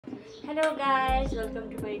Hello guys, welcome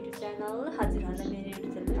to my YouTube channel. हजुरहरूलाई मेरो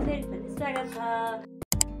YouTube च्यानलमा फेरि पनि स्वागत छ।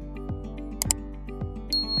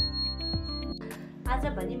 आज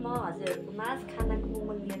भने म हजुरहरूको माझ खानाको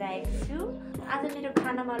मोमो लिएर आएको छु। आज मेरो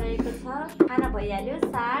खानामा रहेको छ, खाना भइहाल्यो,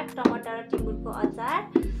 साग, टमाटर र टिमुरको अचार,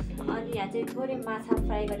 अनि यहाँ चाहिँ थोरै माछा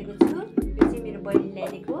फ्राई गरेको छु। यो चाहिँ मेरो बहिनीले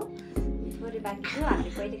ल्याइदिएको, थोरै बाँकी थियो,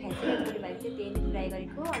 हामीले पहिले खाइसक्यो, थोरै बाँकी थियो, त्यही नै फ्राई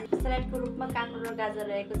गरेको। अनि सलादको रूपमा काँक्रो र गाजर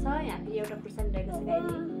रहेको छ। यहाँ फेरि एउटा खुर्सानी रहेको छ गाइस,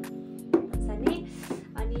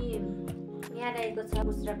 अनि यहाँ रहेको छ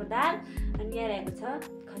मुस्राको दाल, अनि यहाँ रहेको छ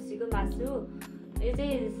खसीको मासु। यो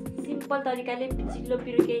चाहिँ सिम्पल तरिकाले चिल्लो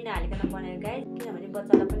पिरो केही नहालिकन बनाएको गाइस, किनभने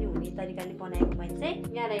बच्चालाई पनि हुने तरिकाले बनाएको मैले चाहिँ।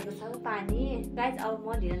 यहाँ रहेको छ पानी गाइस। अब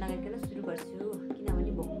म ढिलो नगरिकन सुरु गर्छु,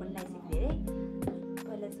 किनभने भोक पनि लागिसक्यो धेरै।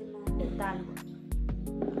 पहिला चाहिँ म दाल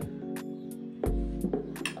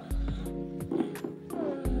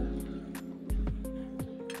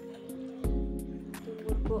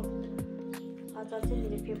अचार चाहिँ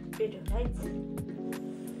मेरो फेभरेट हो गाइस।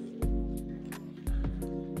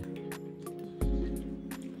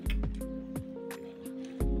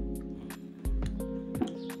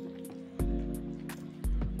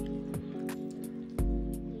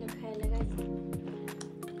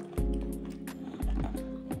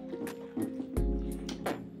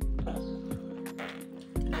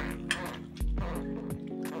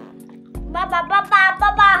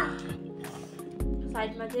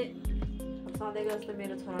 साइडमा चाहिँ सधैँको जस्तो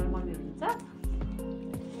मेरो छोरा र मम्मी हुनुहुन्छ।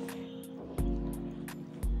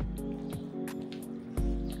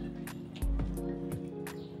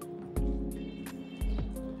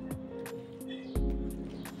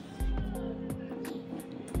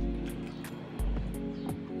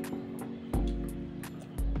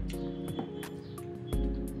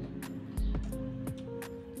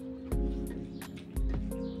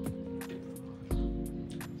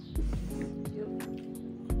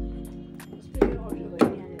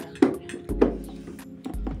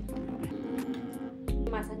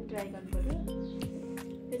 माछा पनि ट्राई गर्नु पऱ्यो।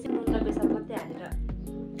 त्यो चाहिँ नुन र बेसार मात्रै हालेर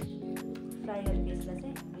फ्राई गरेको, यसलाई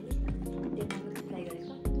चाहिँ मैले तेलमा मात्रै फ्राई गरेको।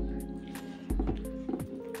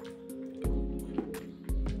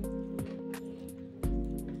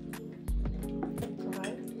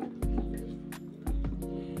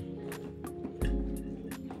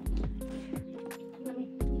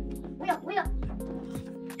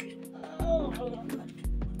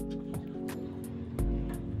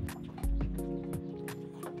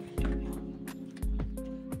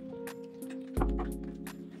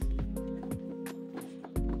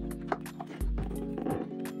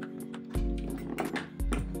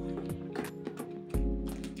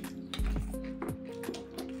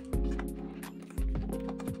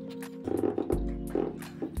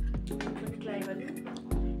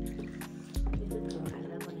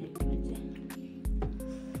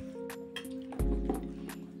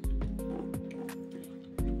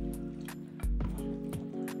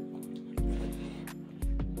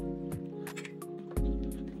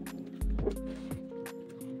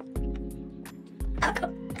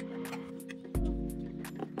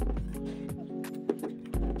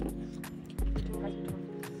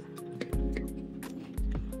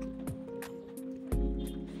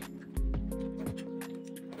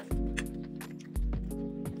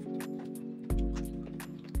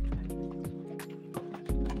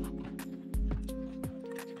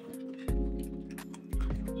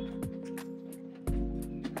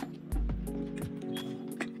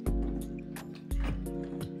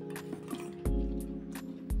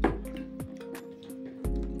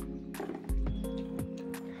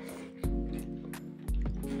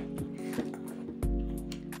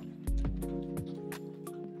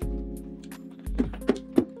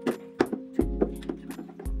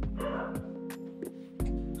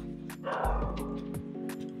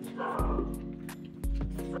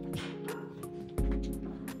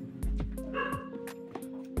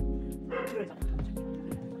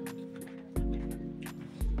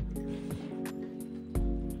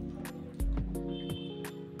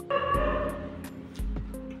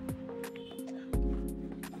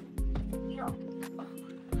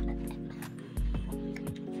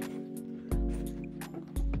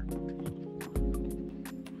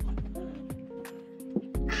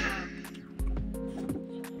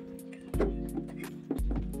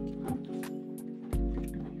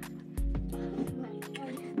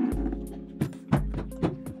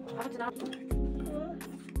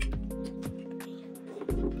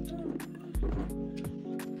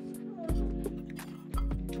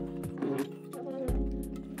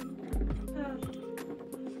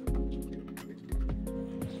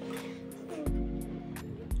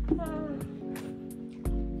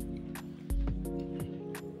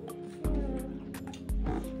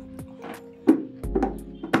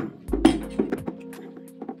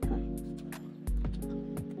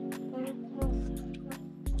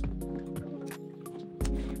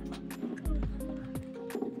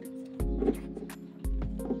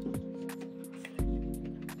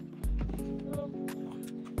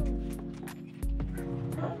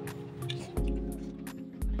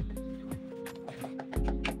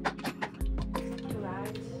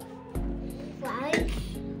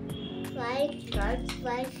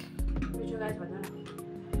 guys मिठो guys भन न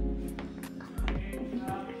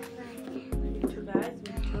मिठो guys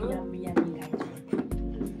मिठो Yummy, yummy, guys.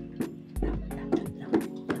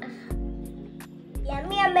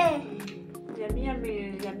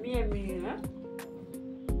 yummy huh?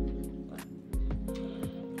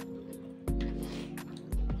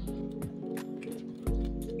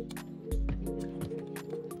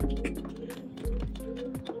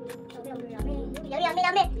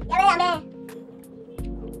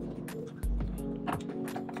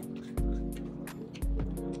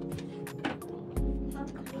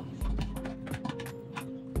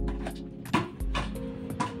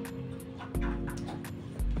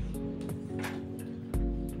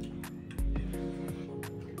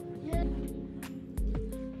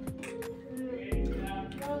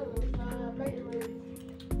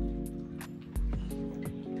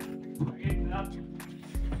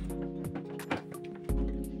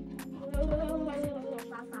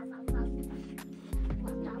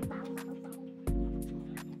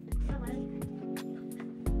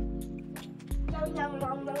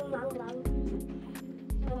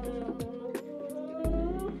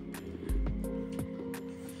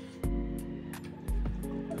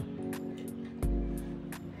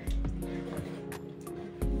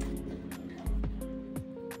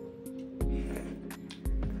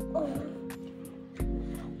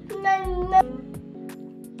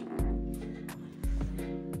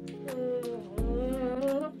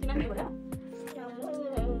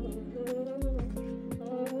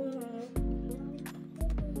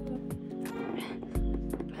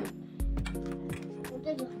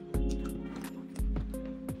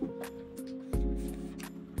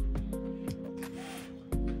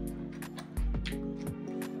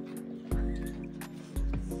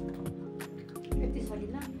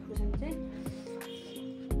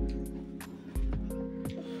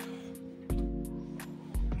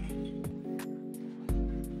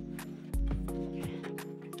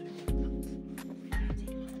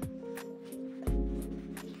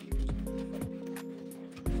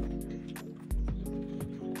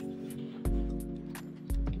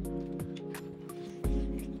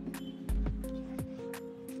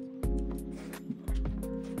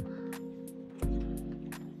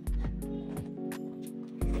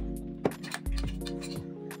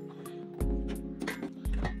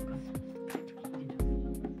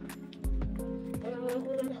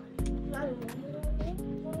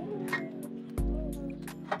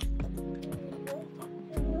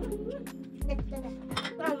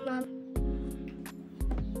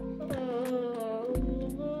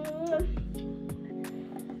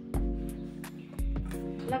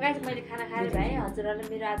 ल गाइस मैले खाना खाएर भएँ हजुरहरुलाई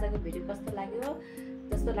मेरो आजको भिडियो कस्तो लाग्यो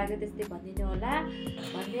जस्तो लाग्यो त्यस्तै भनिदिनु होला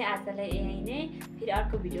भन्ने आजलाई यही नै फेरि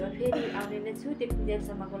अर्को भिडियोमा फेरि आउने नै छु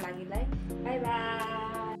त्यतिन्जेलसम्मको लागिलाई बाइ बाइ।